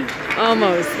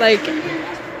 Almost. Like...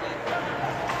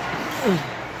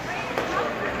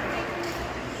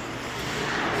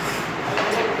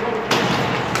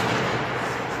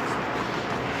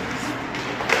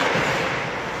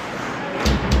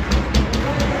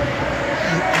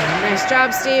 Nice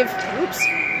job, Steve. Oops.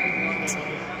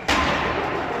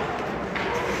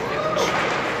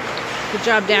 Good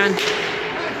job, Dan.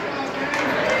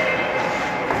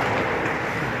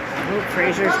 Oh,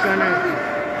 Fraser's gonna...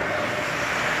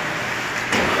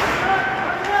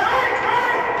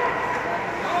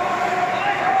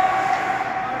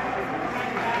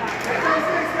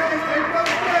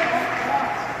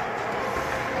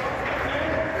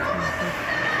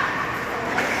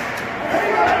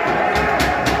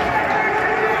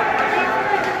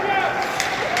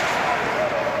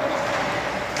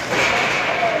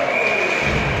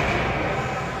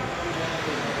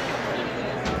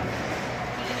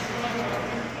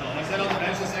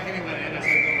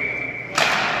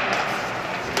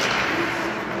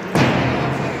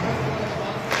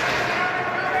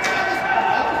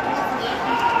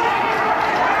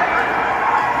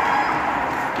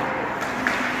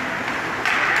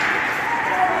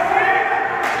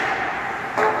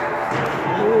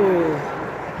 Ooh.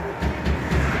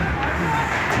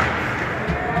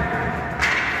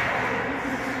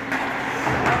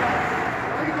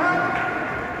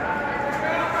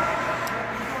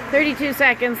 32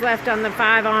 seconds left on the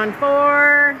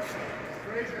 5-on-4.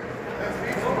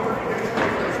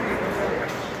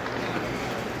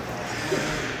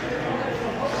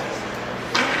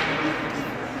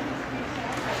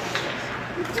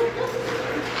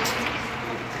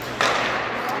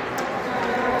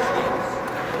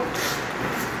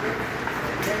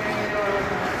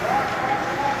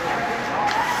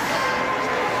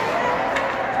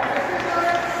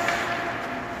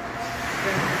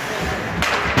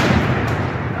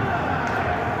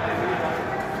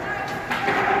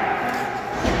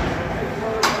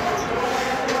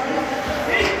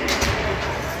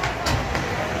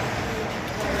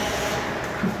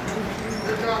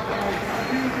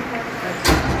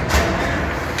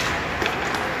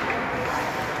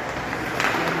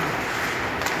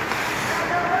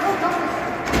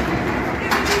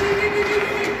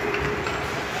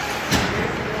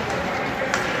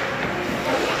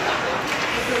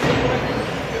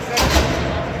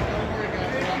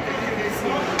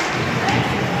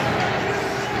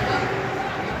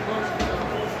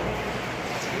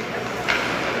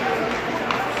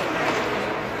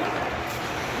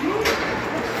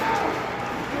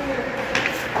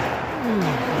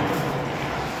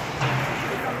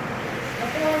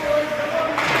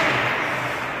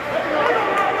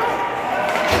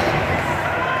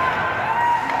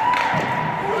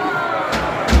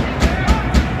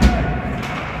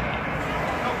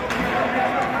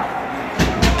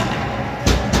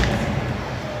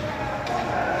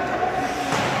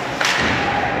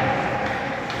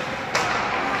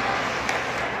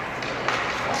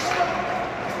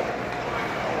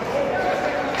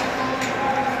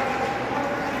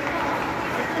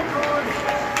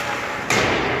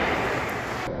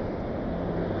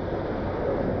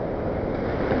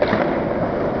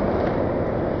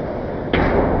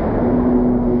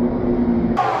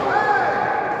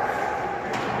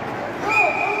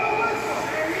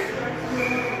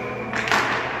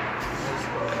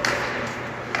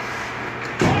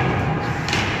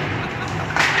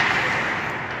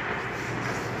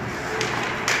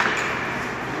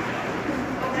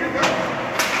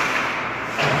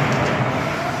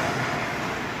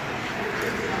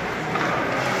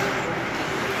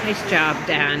 Nice job,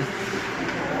 Dan. We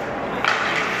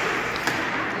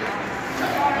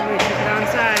took it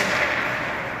onside.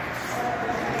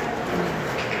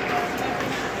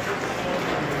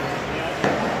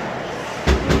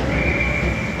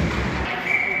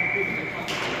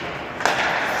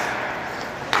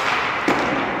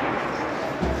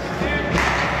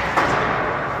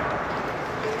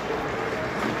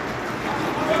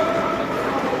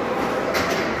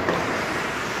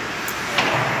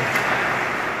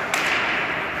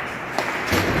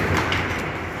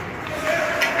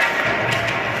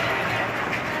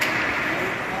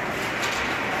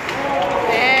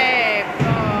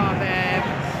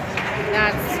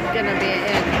 Gonna be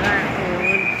in our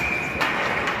food.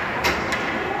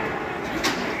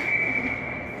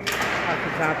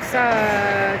 Hockey tops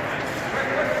suck.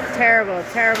 Terrible,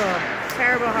 terrible,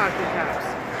 terrible hockey tops.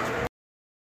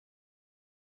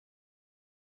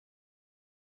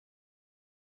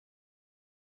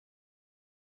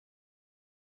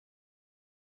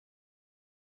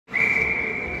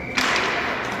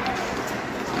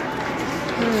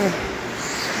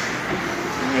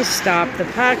 Nice stop the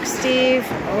puck, Steve.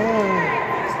 Oh.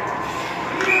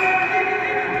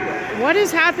 What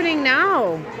is happening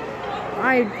now?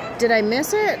 Did I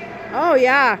miss it? Oh,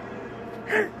 yeah.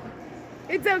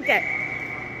 It's okay.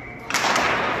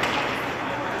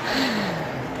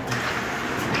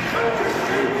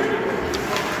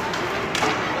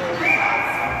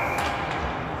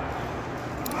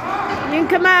 You can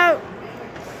come out.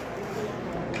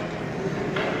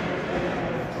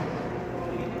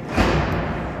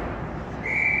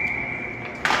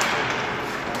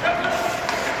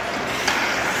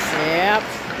 Yep.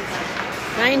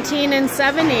 19 and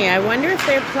 70. I wonder if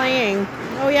they're playing.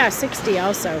 Oh yeah, 60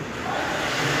 also.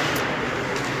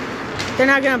 They're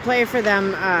not going to play for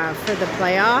them for the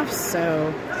playoffs,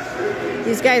 so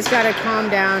these guys got to calm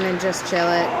down and just chill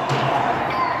it.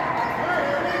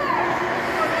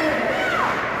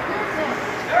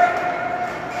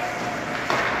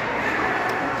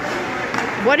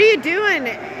 What are you doing?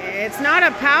 It's not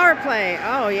a power play.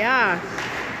 Oh yeah.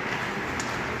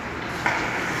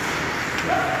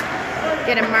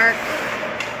 Get him, Mark.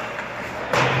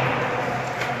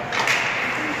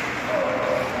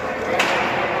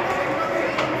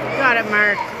 Got it,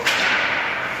 Mark.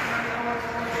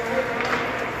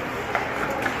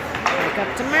 Back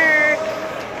up to Mark.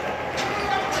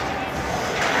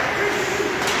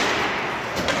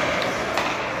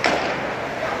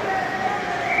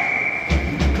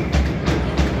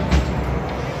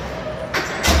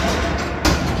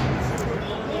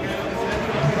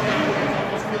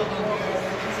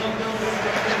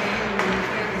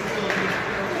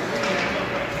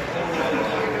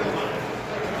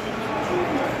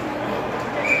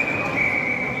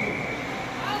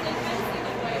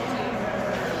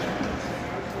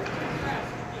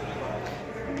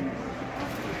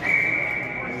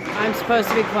 supposed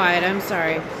to be quiet. I'm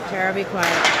sorry. Tara, be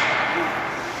quiet.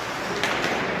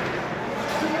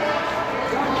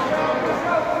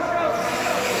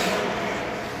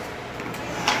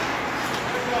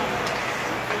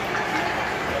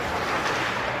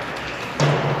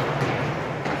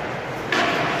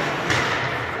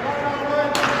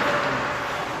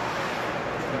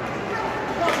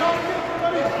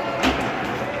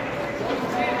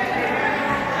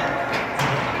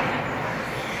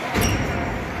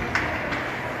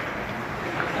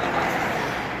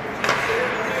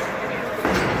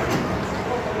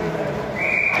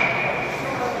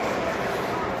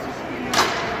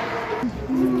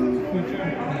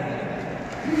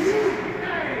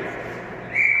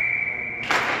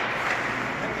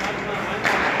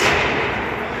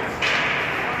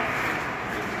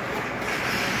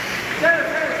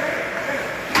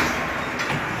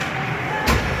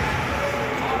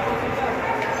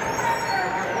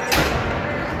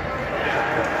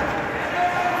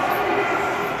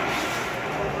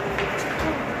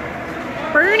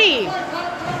 Bernie!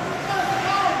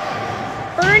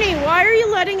 Bernie, why are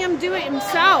you letting him do it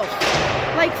himself?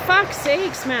 Like, fuck's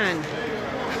sakes, man.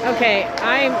 Okay,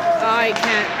 I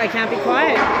can't be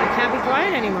quiet. I can't be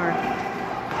quiet anymore.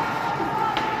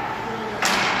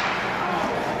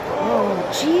 Oh,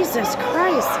 Jesus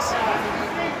Christ.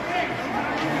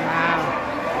 Wow.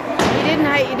 He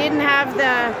didn't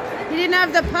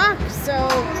have the puck, so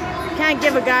you can't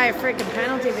give a guy a freaking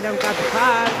penalty if you don't got the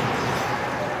puck.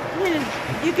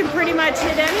 You can pretty much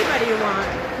hit anybody you want.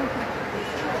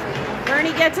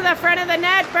 Bernie, get to the front of the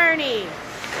net, Bernie.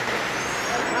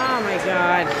 Oh my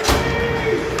God.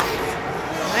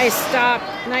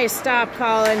 Nice stop,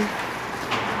 Colin.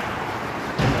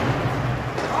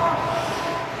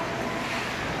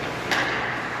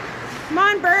 Come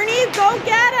on, Bernie, go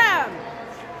get him.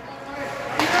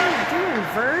 What are you doing,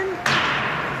 Vern?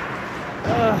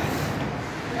 Ugh.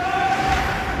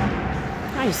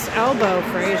 Nice elbow,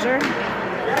 Fraser.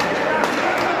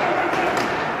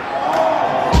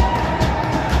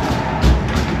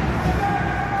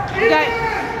 You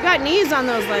got knees on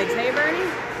those legs, hey, Bernie?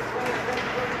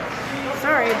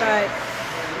 Sorry, but,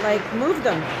 like, move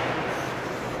them.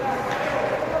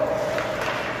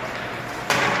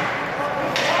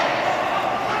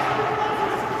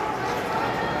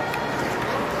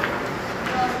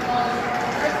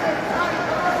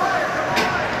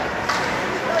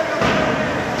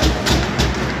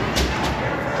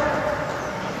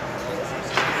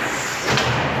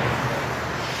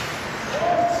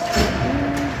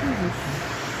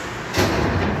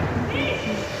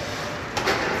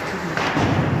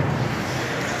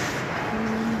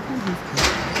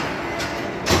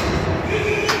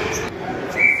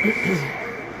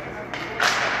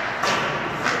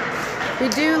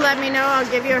 If you do, let me know. I'll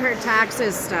give you her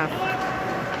taxes stuff.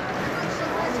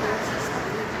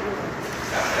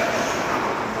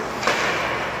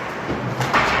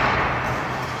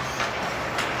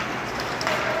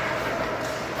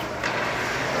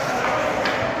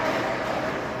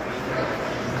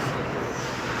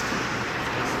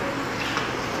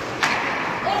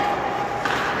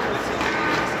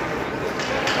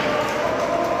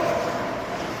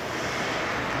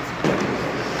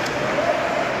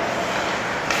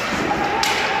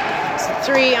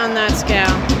 Three on that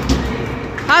scale.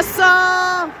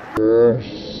 Hustle!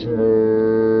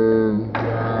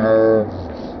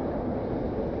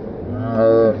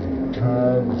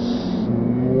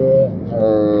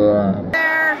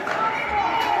 There.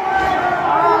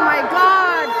 Oh my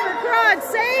God, for God's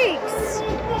sakes.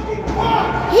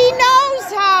 He knows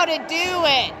how to do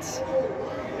it.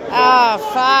 Oh,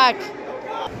 fuck.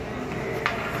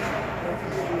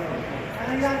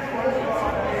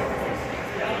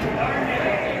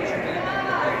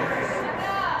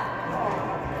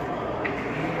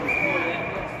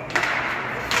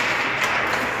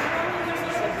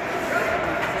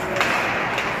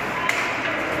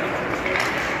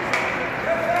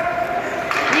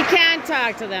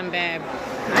 Talk to them, babe.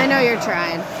 I know you're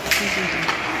trying.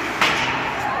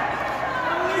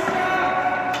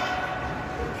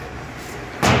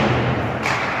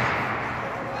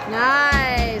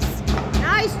 Nice.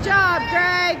 Nice job,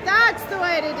 Greg. That's the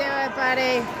way to do it,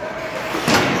 buddy.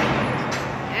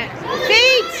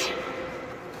 Feet.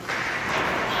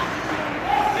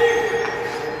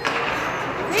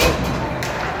 See?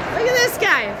 Look at this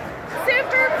guy.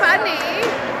 Super funny.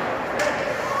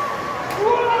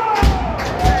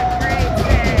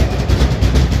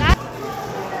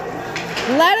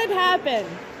 Let it happen.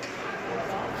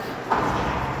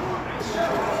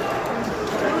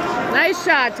 Nice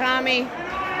shot, Tommy.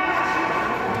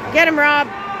 Get him, Rob.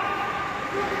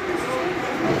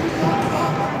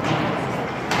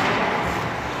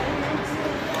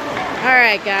 All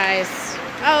right, guys.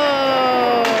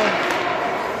 Oh.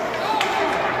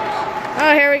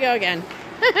 Oh, here we go again.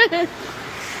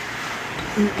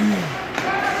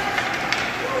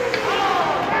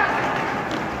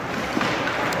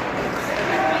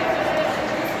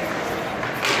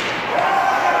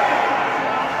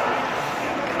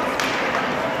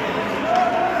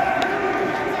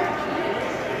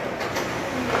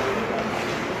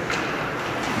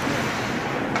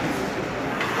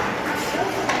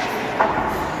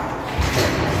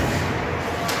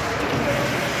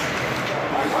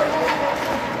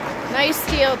 Nice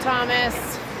steal, Thomas.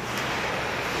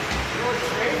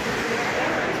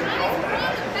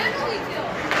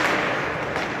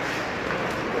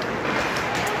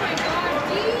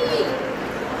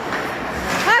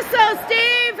 Hustle,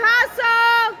 Steve!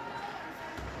 Hustle!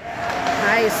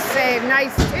 Nice save.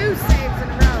 Nice 2 saves in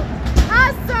a row.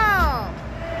 Hustle!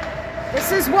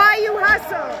 This is why you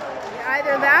hustle.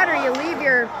 Either that or you leave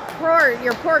your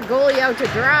poor goalie out to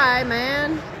dry,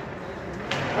 man.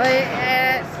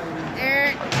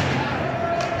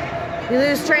 You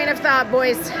lose train of thought,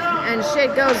 boys, and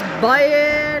shit goes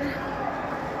bad.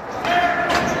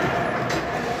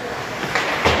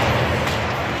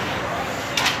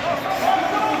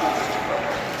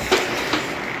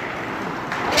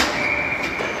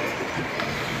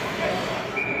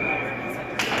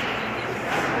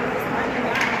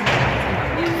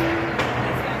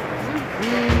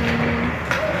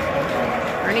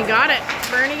 Bernie got it.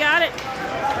 Bernie got it.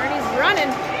 Bernie's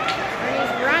running.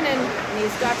 Bernie's running. And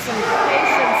he's got some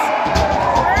patience.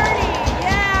 Bernie!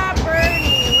 Yeah,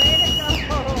 Bernie! Way to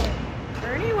go.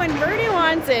 Bernie, when Bernie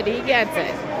wants it, he gets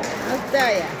it. I'll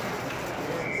tell ya.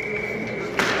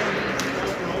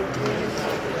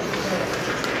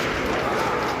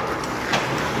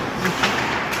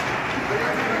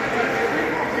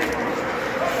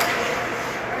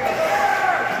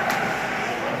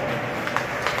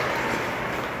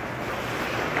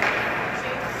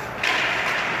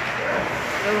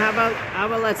 So how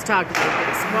about let's talk about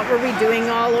this. What were we doing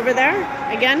all over there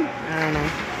again? I don't know.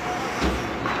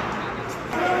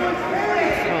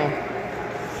 Oh,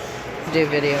 do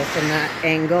video from that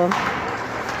angle.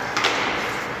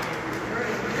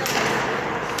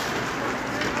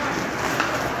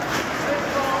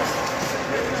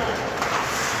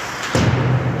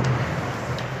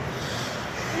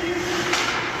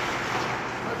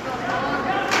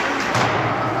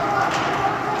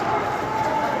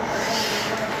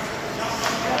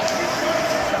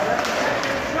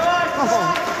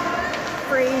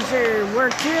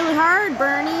 Worked really hard,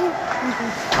 Bernie. Oh,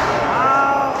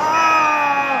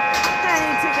 I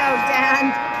need to go, Dan.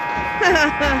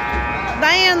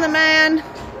 Dan the man.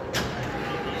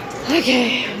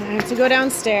 Okay, I have to go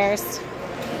downstairs.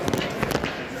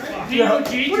 POG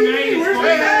tonight.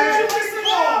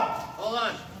 Hold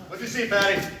on. What'd you see,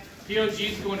 Patty?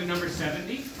 POG's going to number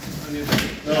 70.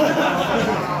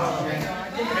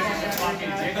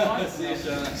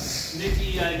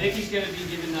 Nikki's going to be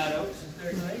giving that out.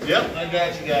 Yep, I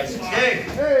got you guys. Okay,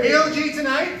 POG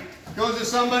tonight goes to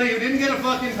somebody who didn't get a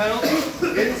fucking penalty,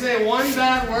 didn't say one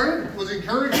bad word, was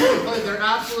encouraged to play their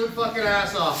absolute fucking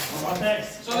ass off.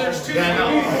 So there's 2.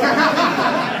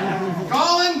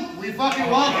 Colin, we fucking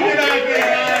welcome you back, big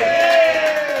guy.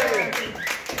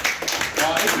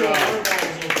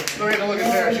 Don't even look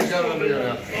at there, she's got it under your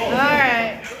now. All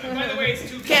right. By the way, it's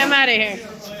 2. Okay, I'm out of here.